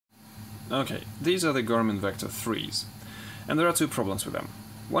Okay, these are the Garmin Vector 3s, and there are two problems with them.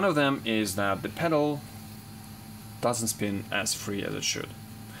 One of them is that the pedal doesn't spin as free as it should.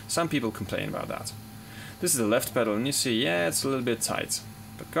 Some people complain about that. This is the left pedal, and you see, yeah, it's a little bit tight.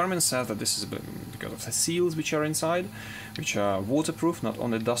 But Garmin says that this is because of the seals which are inside, which are waterproof, not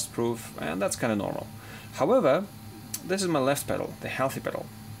only dustproof, and that's kind of normal. However, this is my left pedal, the healthy pedal.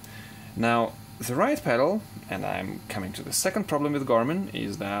 Now, the right pedal, and I'm coming to the second problem with Garmin,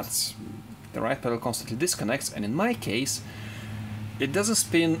 is that the right pedal constantly disconnects, and in my case, it doesn't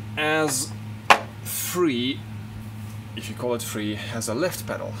spin as free, if you call it free, as a left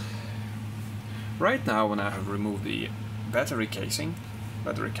pedal. Right now, when I have removed the battery casing,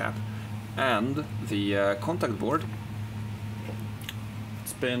 battery cap, and the contact board, it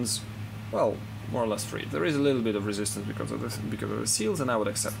spins, well, more or less free. There is a little bit of resistance because of the seals, and I would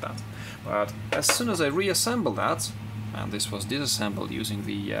accept that. But as soon as I reassemble that, and this was disassembled using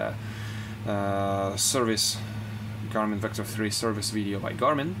the service Garmin Vector 3 service video by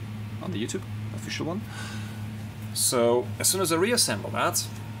Garmin on the YouTube, official one. So as soon as I reassemble that,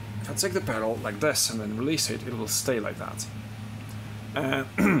 if I take the pedal like this and then release it, it will stay like that.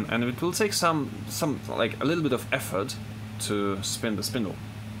 And it will take some like a little bit of effort to spin the spindle.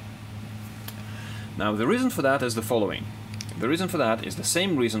 Now the reason for that is the following. The reason for that is the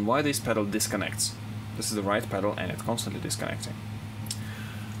same reason why this pedal disconnects. This is the right pedal and it's constantly disconnecting.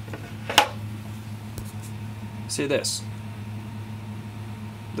 See this?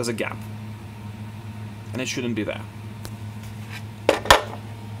 There's a gap. And it shouldn't be there.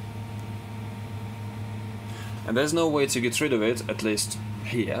 And there's no way to get rid of it, at least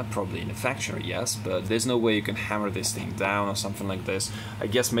here, probably in the factory, yes, but there's no way you can hammer this thing down or something like this. I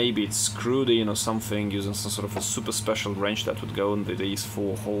guess maybe it's screwed in or something using some sort of a super special wrench that would go into these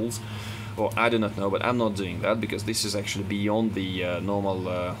 4 holes, or I do not know, but I'm not doing that because this is actually beyond the normal,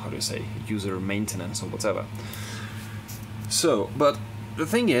 how do you say, user maintenance or whatever. So, but the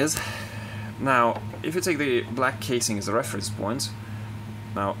thing is, now, if you take the black casing as a reference point,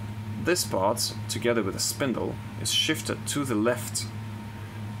 now this part, together with the spindle, is shifted to the left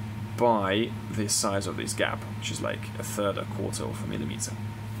by the size of this gap, which is like a third, a quarter of a millimeter.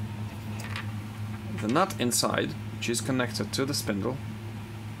 The nut inside, which is connected to the spindle,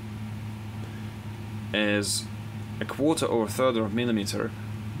 is a quarter or a third of a millimeter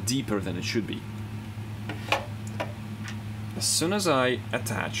deeper than it should be. As soon as I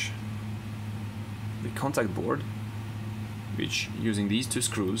attach the contact board, which using these 2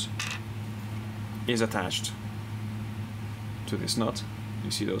 screws is attached to this nut, you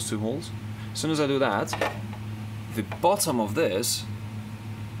see those 2 holes? As soon as I do that, the bottom of this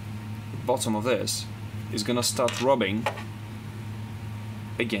is gonna start rubbing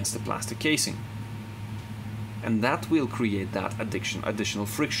against the plastic casing, and that will create that additional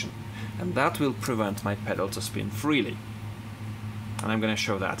friction, and that will prevent my pedal to spin freely, and I'm gonna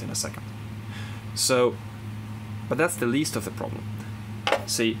show that in a second. So, but that's the least of the problem.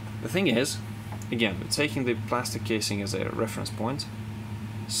 See, the thing is, again, we're taking the plastic casing as a reference point.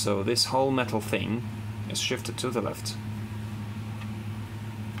 So this whole metal thing is shifted to the left.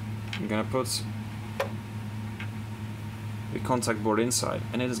 I'm gonna put the contact board inside,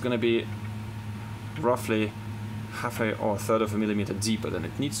 and it is gonna be roughly half or a third of a millimeter deeper than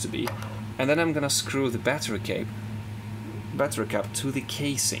it needs to be. And then I'm gonna screw the battery cap to the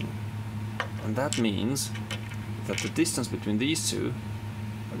casing. And that means that the distance between these 2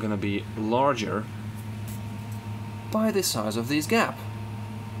 are gonna be larger by the size of this gap.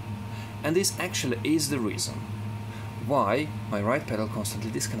 And this actually is the reason why my right pedal constantly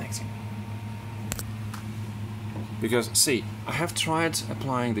disconnecting. Because, see, I have tried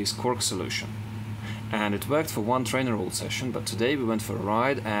applying this cork solution, and it worked for one trainer roll session, but today we went for a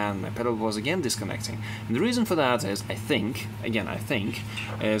ride and my pedal was again disconnecting. And the reason for that is, I think,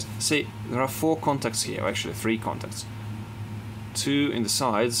 is, see, there are 4 contacts here, or actually 3 contacts. 2 in the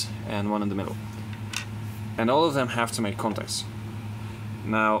sides and 1 in the middle. And all of them have to make contacts.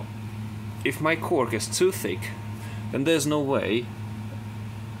 Now, if my cork is too thick, then there's no way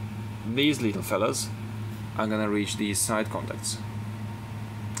these little fellas are gonna reach these side contacts.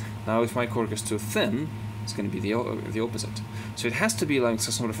 Now, if my cork is too thin, it's gonna be the opposite. So it has to be like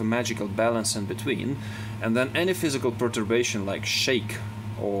some sort of a magical balance in between, and then any physical perturbation like shake,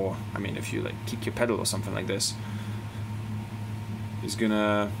 or, I mean, if you like kick your pedal or something like this, is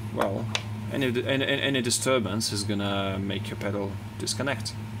gonna, well, any disturbance is gonna make your pedal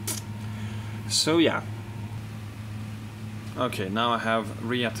disconnect. So yeah. Okay, now I have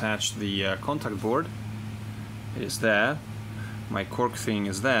reattached the contact board. It is there. My cork thing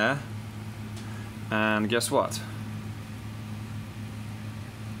is there. And guess what?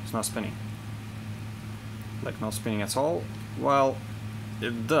 It's not spinning. Like, not spinning at all. Well,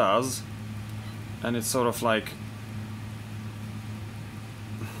 it does. And it's sort of like...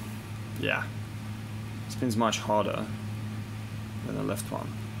 yeah. It spins much harder than the left one.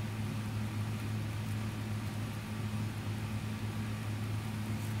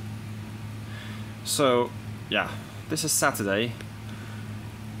 So, yeah, this is Saturday.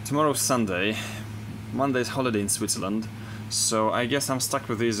 Tomorrow's Sunday. Monday's holiday in Switzerland. So I guess I'm stuck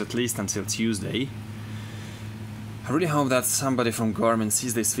with this at least until Tuesday. I really hope that somebody from Garmin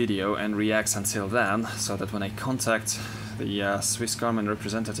sees this video and reacts until then, so that when I contact the Swiss Garmin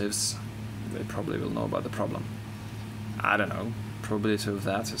representatives, they probably will know about the problem. I don't know. Probability of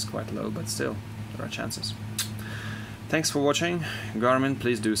that is quite low, but still, there are chances. Thanks for watching. Garmin,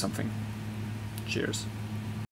 please do something. Cheers.